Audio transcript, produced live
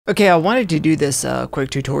Okay, I wanted to do this quick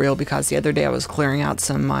tutorial because the other day I was clearing out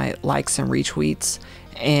some of my likes and retweets,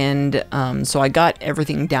 and so I got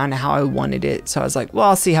everything down to how I wanted it. So I was like, well,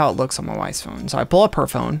 I'll see how it looks on my wife's phone. So I pull up her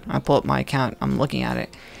phone, I pull up my account, I'm looking at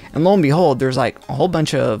it, and lo and behold, there's like a whole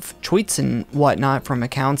bunch of tweets and whatnot from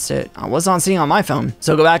accounts that I was not seeing on my phone.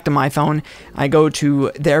 So I go back to my phone, I go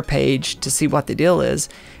to their page to see what the deal is,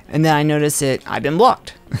 and then I notice that I've been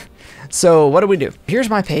blocked. So what do? Here's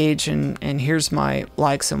my page, and here's my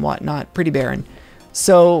likes and whatnot, pretty barren.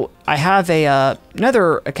 So I have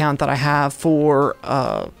another account that I have for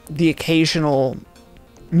the occasional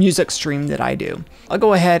music stream that I do. I'll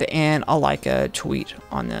go ahead and I'll like a tweet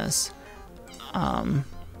on this. Actually,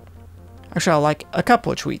 I'll like a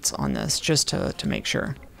couple of tweets on this just to make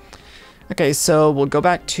sure. Okay, so we'll go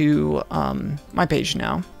back to my page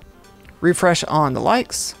now. Refresh on the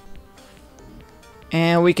likes.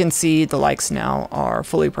 And we can see the likes now are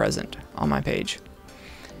fully present on my page.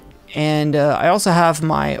 And I also have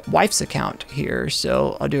my wife's account here,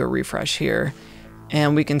 so I'll do a refresh here.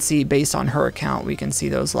 And we can see based on her account, we can see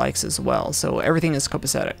those likes as well. So everything is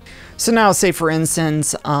copacetic. So now say for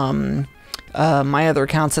instance, my other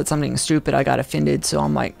account said something stupid, I got offended, so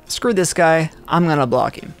I'm like, screw this guy, I'm gonna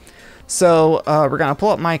block him. So we're gonna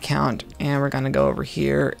pull up my account, and we're gonna go over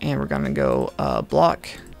here, and we're gonna go block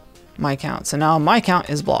my account. So now my account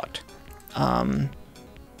is blocked.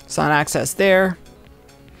 It's not access there.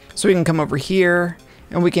 So we can come over here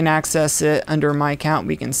and we can access it under my account.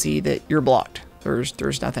 We can see that you're blocked.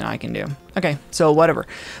 There's nothing I can do. Okay, so whatever.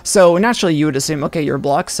 So naturally you would assume, okay, you're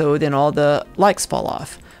blocked, so then all the likes fall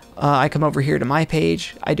off. I come over here to my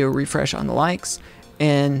page, I do a refresh on the likes,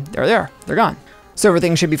 and they're there, they're gone. So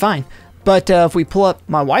everything should be fine. But if we pull up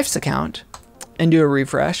my wife's account and do a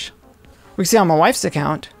refresh, we can see on my wife's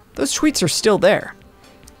account, those tweets are still there,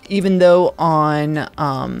 even though on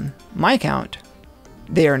my account,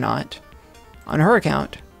 they are not. On her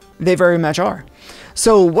account, they very much are.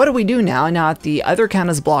 So what do we do now? Now that the other account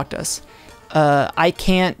has blocked us, I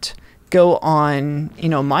can't go on,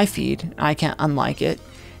 my feed. I can't unlike it,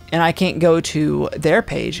 and I can't go to their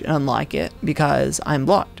page and unlike it because I'm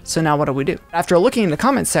blocked. So now what do we do? After looking in the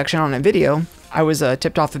comments section on a video, I was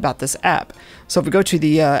tipped off about this app. So if we go to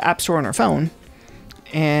the App Store on our phone,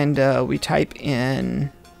 and we type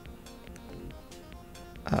in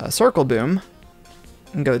circleboom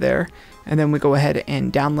and go there, and then we go ahead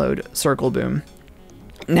and download circleboom.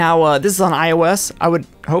 Now this is on iOS. I would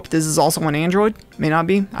hope this is also on Android. May not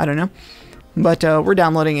be, I don't know, but we're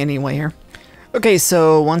downloading anyway here. Okay,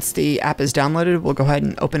 so once the app is downloaded, we'll go ahead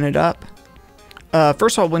and open it up.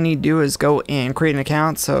 First of all, what we need to do is go and create an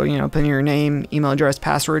account. So, put in your name, email address,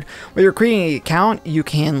 password. When you're creating an account, you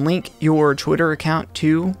can link your Twitter account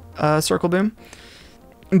to circleboom.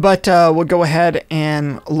 But we'll go ahead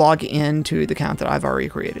and log into the account that I've already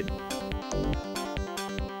created.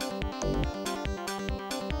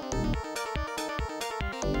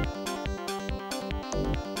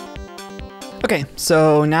 Okay,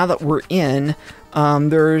 so now that we're in,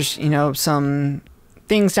 there's, some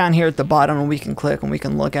things down here at the bottom, and we can click and we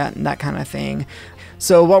can look at and that kind of thing.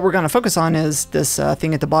 So what we're going to focus on is this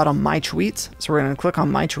thing at the bottom, my tweets. So we're going to click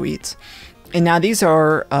on my tweets, and now these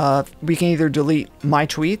are we can either delete my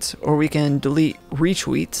tweets, or we can delete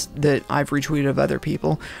retweets that I've retweeted of other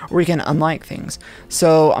people, or we can unlike things.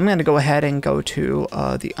 So I'm going to go ahead and go to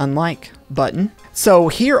the unlike button. So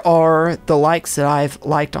here are the likes that I've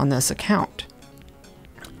liked on this account.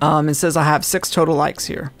 It says I have 6 total likes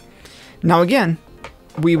here. Now again,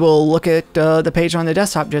 we will look at the page on the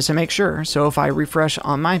desktop just to make sure. So if I refresh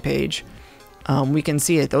on my page, we can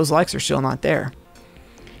see it. Those likes are still not there.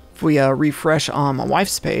 If we refresh on my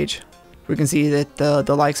wife's page, we can see that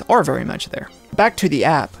the likes are very much there. Back to the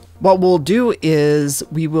app. What we'll do is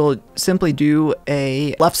we will simply do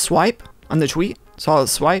a left swipe on the tweet. So I'll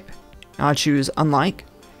swipe. I'll choose unlike.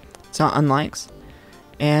 It's not unlikes.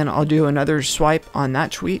 And I'll do another swipe on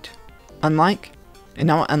that tweet. Unlike. And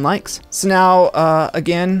now unlikes. So now,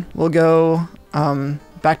 again, we'll go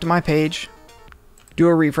back to my page, do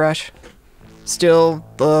a refresh. Still,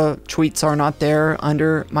 the tweets are not there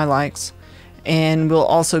under my likes. And we'll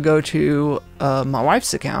also go to my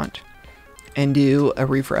wife's account and do a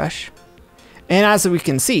refresh. And as we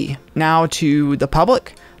can see, now to the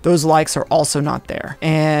public, those likes are also not there.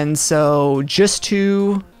 And so just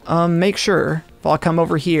to make sure, if I'll come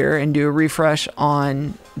over here and do a refresh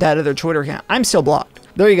on that other Twitter account, I'm still blocked.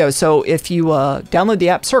 There you go. So if you download the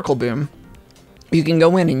app circleboom, you can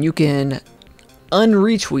go in and you can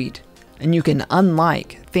unretweet and you can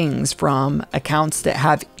unlike things from accounts that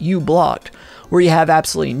have you blocked, where you have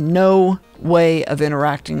absolutely no way of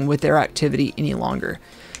interacting with their activity any longer.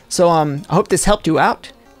 So I hope this helped you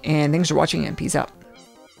out. And thanks for watching, and peace out.